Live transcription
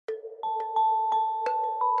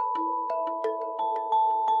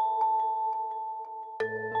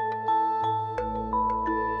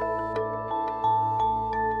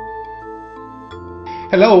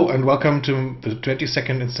Hello and welcome to the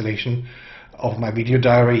 22nd installation of my video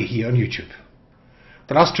diary here on YouTube.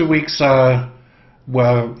 The last 2 weeks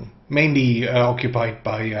were mainly occupied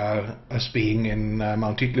by us being in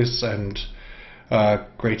Mount Titlis and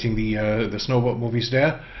creating the snowboard movies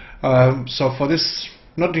there. So for this,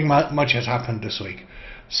 nothing much has happened this week.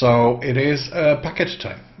 So it is packet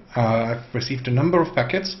time. I've received a number of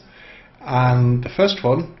packets, and the first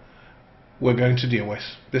one we're going to deal with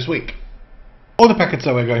this week. All the packets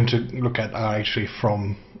that we're going to look at are actually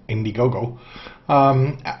from Indiegogo,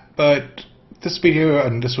 but this video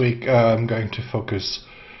and this week I'm going to focus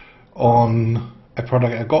on a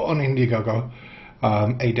product I got on Indiegogo,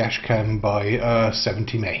 a dashcam by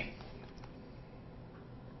 70May.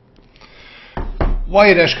 Why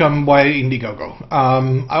a dashcam? Why Indiegogo?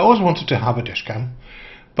 I always wanted to have a dashcam,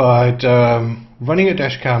 but running a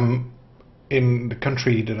dashcam in the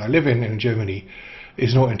country that I live in Germany,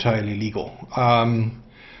 is not entirely legal.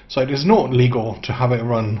 So it is not legal to have it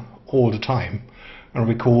run all the time and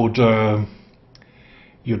record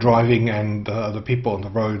your driving and the people on the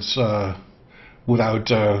roads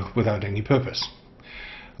without any purpose.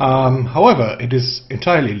 However, it is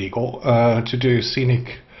entirely legal to do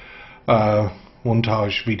scenic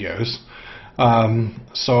montage videos.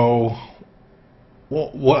 So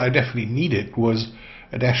what I definitely needed was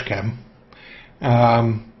a dashcam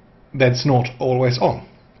that's not always on.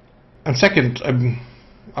 And second,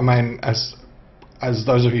 I mean, as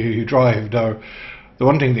those of you who drive know, the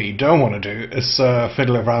one thing that you don't want to do is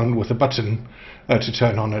fiddle around with a button to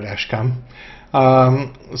turn on a dashcam.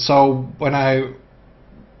 So when I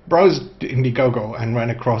browsed Indiegogo and ran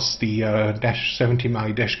across the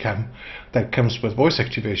 70May dashcam that comes with voice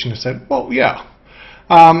activation, I said, well, yeah.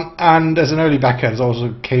 And as an early backer, it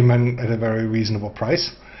also came in at a very reasonable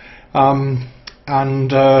price.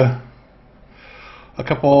 And a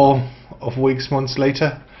couple of months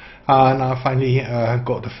later, now I finally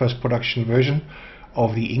got the first production version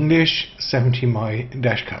of the English 70May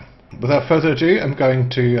dashcam. Without further ado, I'm going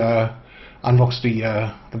to unbox the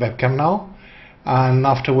webcam now, and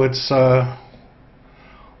afterwards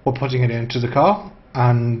we're putting it into the car,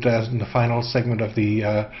 and in the final segment of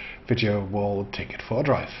the video we'll take it for a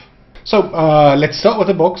drive. So let's start with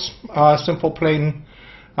the box. Simple plain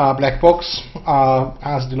black box,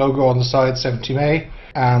 has the logo on the side, 70May,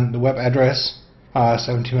 and the web address,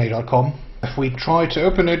 70may.com. If we try to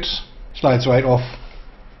open it, slides right off,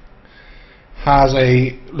 has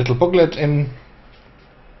a little booklet in,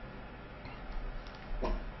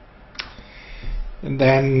 and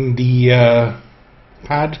then the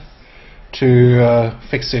pad to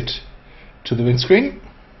fix it to the windscreen,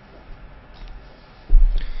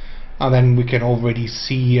 and then we can already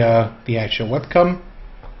see the actual webcam.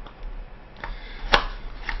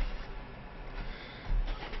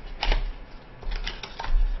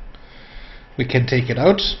 We can take it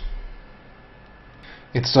out.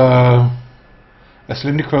 It's a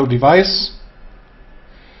cylindrical device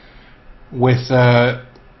with the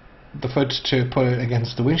foot to put it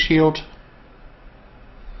against the windshield,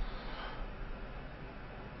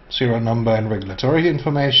 serial number and regulatory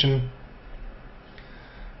information,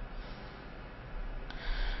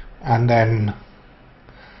 and then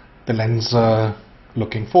the lens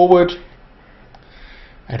looking forward.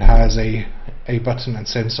 It has a button and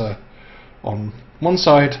sensor on one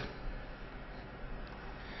side,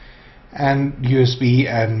 and USB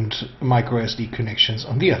and micro SD connections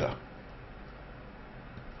on the other.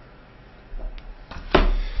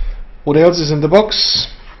 What else is in the box?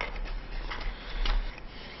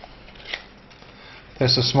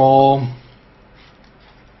 There's a small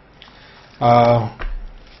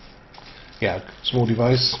small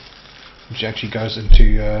device which actually goes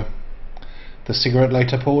into the cigarette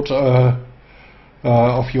lighter port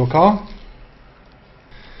of your car.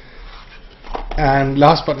 And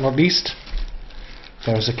last but not least,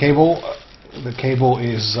 there is a cable. The cable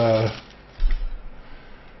is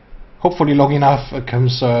hopefully long enough. It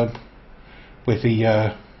comes with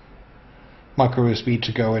the micro USB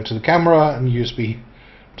to go into the camera and USB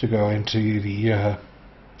to go into the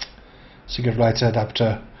cigarette lighter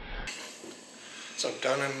adapter. So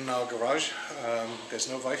down in our garage, there's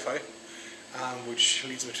no Wi-Fi, which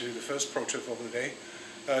leads me to the first pro tip of the day.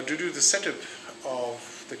 To do the setup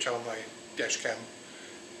of the Xiaomi dashcam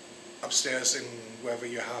upstairs in wherever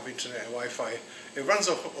you have internet and Wi-Fi, it runs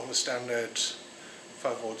off of a standard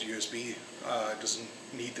 5V USB. It doesn't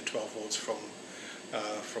need the 12 volts from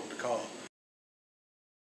the car.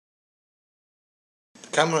 The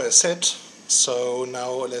camera is set, so now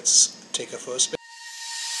let's take a first spin.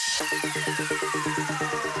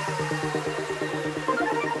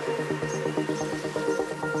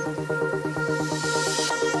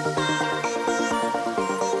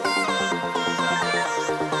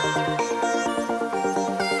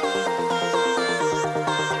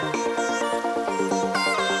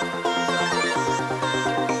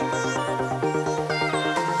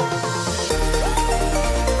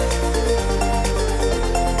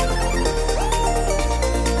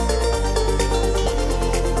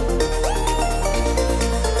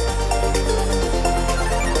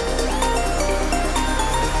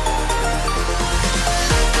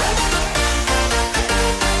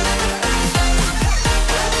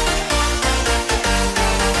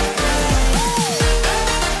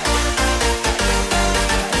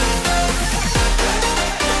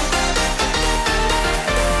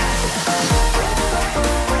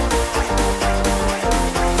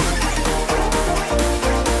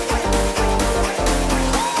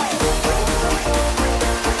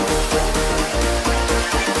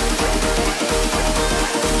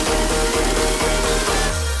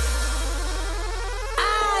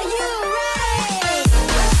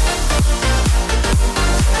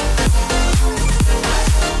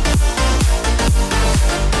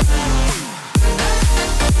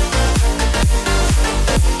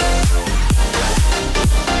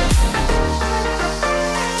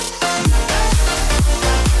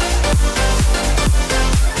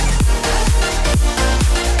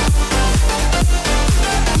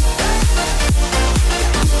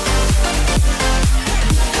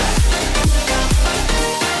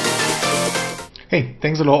 Hey,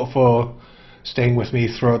 thanks a lot for staying with me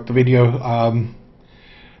throughout the video.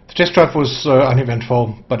 The test drive was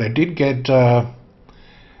uneventful, but I did get a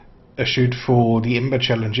shoot for the Ember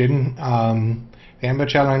Challenge in. The Ember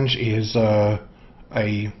Challenge is a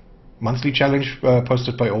monthly challenge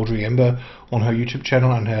posted by Audrey Ember on her YouTube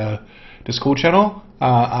channel and her Discord channel.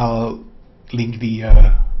 I'll link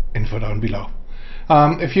the info down below.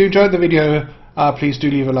 If you enjoyed the video, please do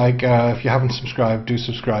leave a like. If you haven't subscribed, do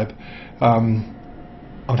subscribe.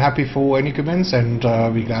 I'm happy for any comments, and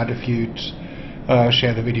I'll be glad if you'd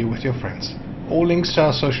share the video with your friends. All links to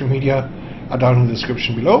our social media are down in the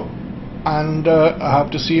description below, and I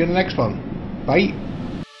hope to see you in the next one. Bye.